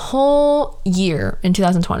 in a whole year in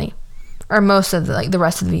 2020, or most of the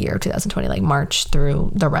rest of the year of 2020, like March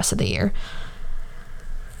through the rest of the year,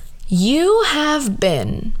 you have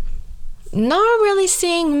been not really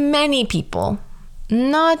seeing many people.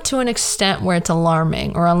 Not to an extent where it's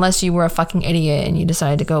alarming, or unless you were a fucking idiot and you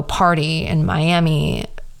decided to go party in Miami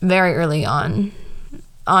very early on.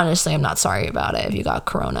 Honestly, I'm not sorry about it if you got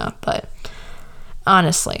corona, but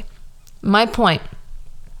honestly, my point,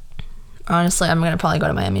 honestly, I'm going to probably go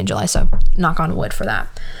to Miami in July, so knock on wood for that.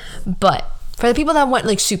 But for the people that went,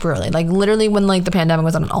 like, super early, like literally when, like, the pandemic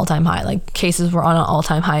was on an all-time high, like cases were on an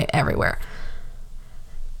all-time high everywhere.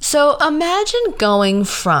 So imagine going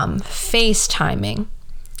from FaceTiming,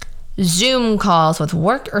 Zoom calls with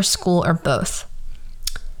work or school or both,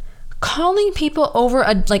 calling people over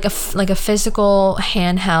a physical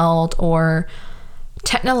handheld or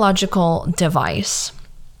technological device.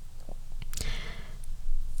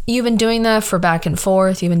 You've been doing that for back and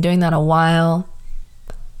forth. You've been doing that a while.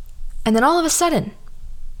 And then all of a sudden,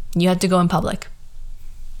 you had to go in public.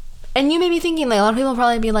 And you may be thinking, like, a lot of people will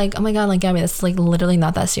probably be like, oh my God, like, Gabby, that's, like, literally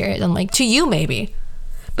not that serious. And, like, to you, maybe.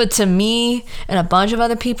 But to me and a bunch of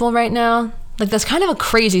other people right now, like, that's kind of a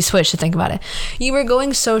crazy switch to think about it. You were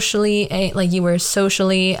going socially, you were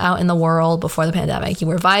socially out in the world before the pandemic. You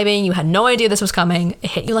were vibing. You had no idea this was coming.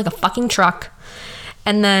 It hit you like a fucking truck.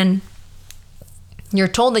 And then you're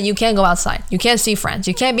told that you can't go outside. You can't see friends.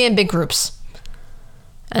 You can't be in big groups.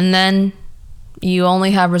 And then you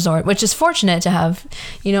only have resort, which is fortunate to have,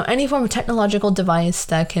 any form of technological device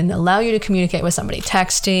that can allow you to communicate with somebody.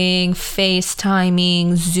 Texting,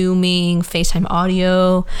 FaceTiming, Zooming, FaceTime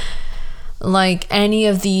audio, like any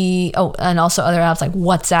of the, and also other apps like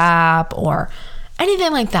WhatsApp or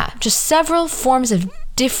anything like that. Just several forms of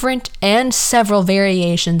different and several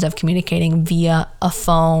variations of communicating via a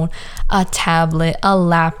phone, a tablet, a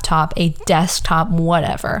laptop, a desktop,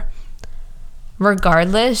 whatever.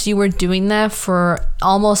 Regardless, you were doing that for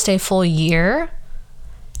almost a full year,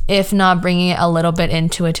 if not bringing it a little bit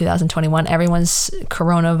into a 2021. Everyone's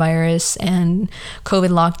coronavirus and COVID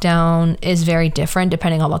lockdown is very different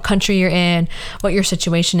depending on what country you're in, what your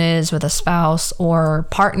situation is with a spouse or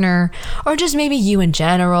partner, or just maybe you in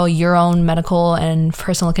general, your own medical and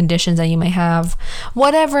personal conditions that you may have,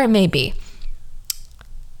 whatever it may be.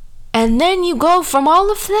 And then you go from all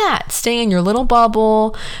of that, staying in your little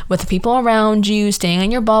bubble with the people around you, staying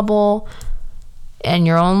in your bubble, and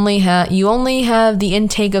you only have the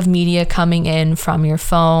intake of media coming in from your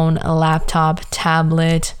phone, a laptop,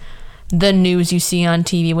 tablet, the news you see on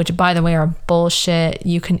TV, which, by the way, are bullshit.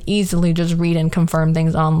 You can easily just read and confirm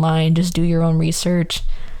things online. Just do your own research.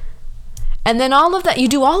 And then all of that, you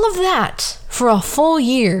do all of that for a full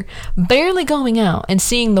year, barely going out and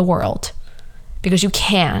seeing the world. Because you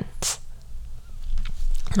can't.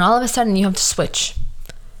 And all of a sudden you have to switch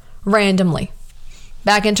randomly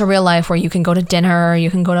back into real life, where you can go to dinner, you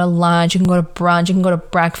can go to lunch, you can go to brunch, you can go to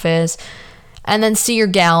breakfast, and then see your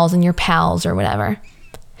gals and your pals or whatever.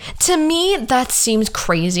 To me, that seems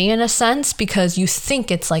crazy in a sense, because you think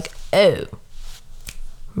it's like, oh,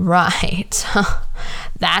 right,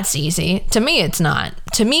 that's easy. To me, it's not.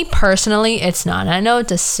 To me personally, it's not. I know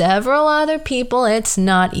to several other people, it's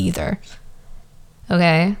not either.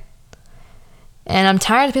 Okay? And I'm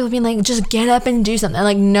tired of people being like, just get up and do something. I'm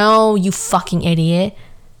like, no, you fucking idiot.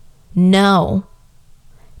 No.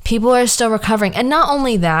 People are still recovering. And not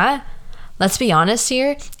only that, let's be honest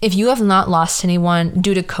here, if you have not lost anyone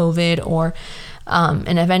due to COVID or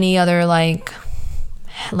and if any other like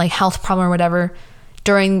health problem or whatever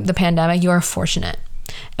during the pandemic, you are fortunate.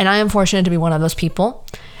 And I am fortunate to be one of those people.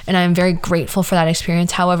 And I am very grateful for that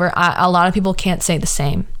experience. However, a lot of people can't say the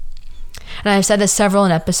same. And I've said this several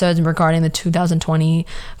in episodes regarding the 2020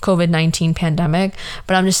 COVID-19 pandemic,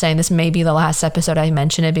 but I'm just saying this may be the last episode I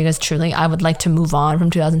mention it, because truly I would like to move on from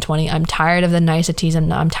 2020. I'm tired of the niceties.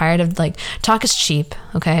 I'm tired of like, talk is cheap,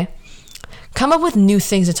 okay? Come up with new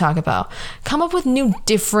things to talk about. Come up with new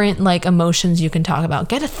different like emotions you can talk about.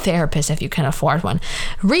 Get a therapist if you can afford one.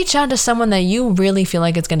 Reach out to someone that you really feel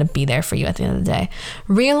like is going to be there for you at the end of the day.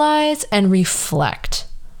 Realize and reflect.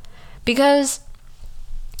 Because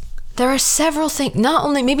there are several things. Not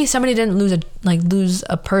only maybe somebody didn't lose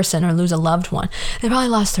a person or lose a loved one. They probably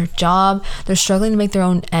lost their job. They're struggling to make their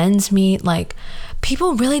own ends meet. Like,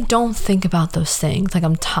 people really don't think about those things. Like,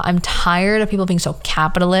 I'm tired of people being so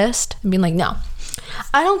capitalist and being like, no,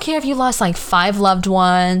 I don't care if you lost like 5 loved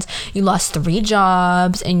ones, you lost 3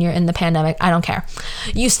 jobs, and you're in the pandemic. I don't care.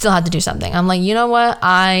 You still had to do something. I'm like, you know what?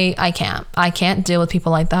 I can't deal with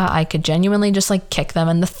people like that. I could genuinely just like kick them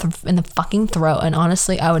in the fucking throat, and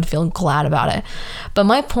honestly, I would feel glad about it. But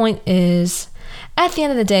my point is, at the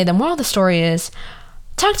end of the day, the moral of the story is,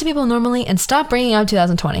 talk to people normally and stop bringing up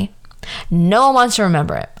 2020. No one wants to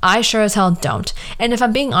remember it. I sure as hell don't. And if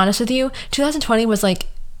I'm being honest with you, 2020 was like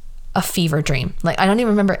a fever dream. Like, I don't even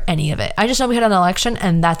remember any of it. I just know we had an election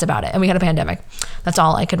and that's about it. And we had a pandemic. That's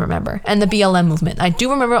all I could remember. And the BLM movement. I do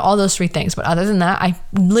remember all those 3 things, but other than that, I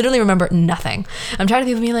literally remember nothing. I'm tired of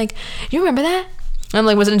people being like, you remember that? And I'm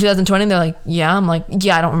like, was it in 2020? And they're like, yeah. I'm like,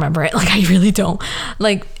 yeah, I don't remember it. Like, I really don't.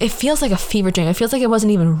 Like, it feels like a fever dream. It feels like it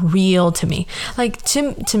wasn't even real to me. Like,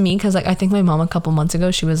 to me, because like I think my mom a couple months ago,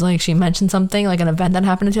 she was like, she mentioned something like an event that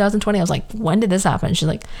happened in 2020. I was like, when did this happen? She's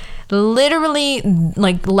like, literally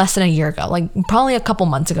like less than a year ago, like probably a couple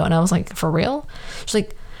months ago. And I was like, for real? She's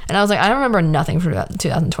like, and I was like, I don't remember nothing from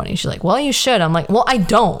 2020. She's like, well, you should. I'm like, well, I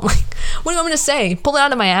don't. Like, what do you want me to say? Pull it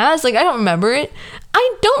out of my ass? Like, I don't remember it.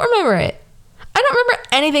 I don't remember it. I don't remember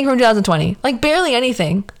anything from 2020, like barely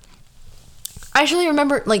anything. I actually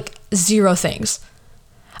remember like 0 things.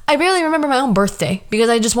 I barely remember my own birthday because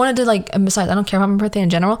I just wanted to like, and besides, I don't care about my birthday in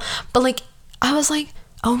general, but like, I was like,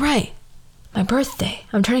 oh right, my birthday,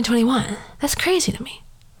 I'm turning 21. That's crazy to me.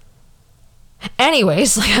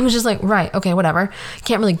 Anyways, like, I was just like, right, okay, whatever.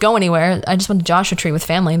 Can't really go anywhere. I just went to Joshua Tree with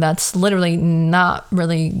family. That's literally not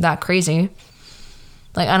really that crazy.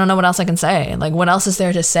 Like, I don't know what else I can say. Like, what else is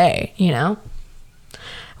there to say, you know?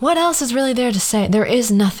 What else is really there to say? There is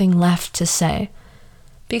nothing left to say.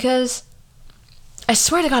 Because I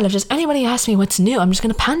swear to God, if just anybody asks me what's new, I'm just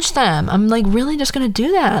going to punch them. I'm like, really just going to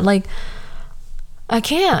do that? Like, I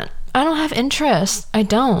can't. I don't have interest. I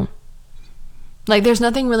don't. Like, there's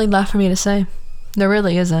nothing really left for me to say. There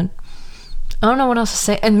really isn't. I don't know what else to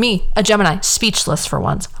say. And me, a Gemini, speechless for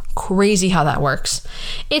once. Crazy how that works.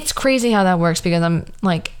 It's crazy how that works because I'm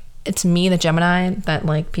like, it's me, the Gemini, that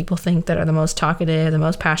like people think that are the most talkative, the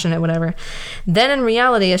most passionate, whatever. Then in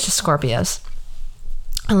reality, it's just Scorpios.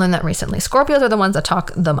 I learned that recently. Scorpios are the ones that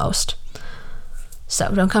talk the most.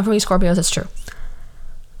 So don't come for me, Scorpios, it's true.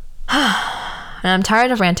 And I'm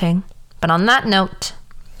tired of ranting. But on that note,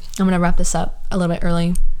 I'm going to wrap this up a little bit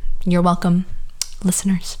early. You're welcome,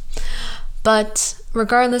 listeners. But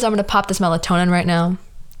regardless, I'm going to pop this melatonin right now,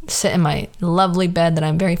 sit in my lovely bed that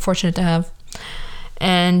I'm very fortunate to have,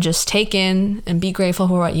 and just take in and be grateful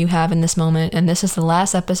for what you have in this moment. And this is the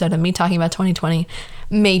last episode of me talking about 2020,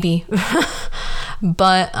 maybe.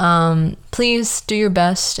 But please do your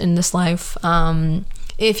best in this life.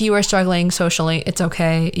 If you are struggling socially, it's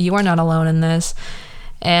okay. You are not alone in this.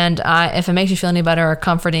 And if it makes you feel any better or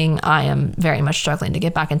comforting, I am very much struggling to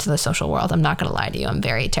get back into the social world. I'm not going to lie to you. I'm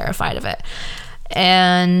very terrified of it.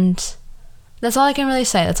 And that's all I can really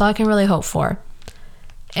say. That's all I can really hope for.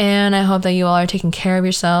 And I hope that you all are taking care of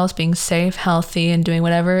yourselves, being safe, healthy, and doing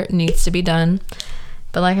whatever needs to be done.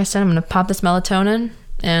 But like I said, I'm going to pop this melatonin,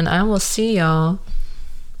 and I will see y'all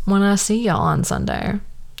when I see y'all on Sunday.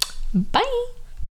 Bye.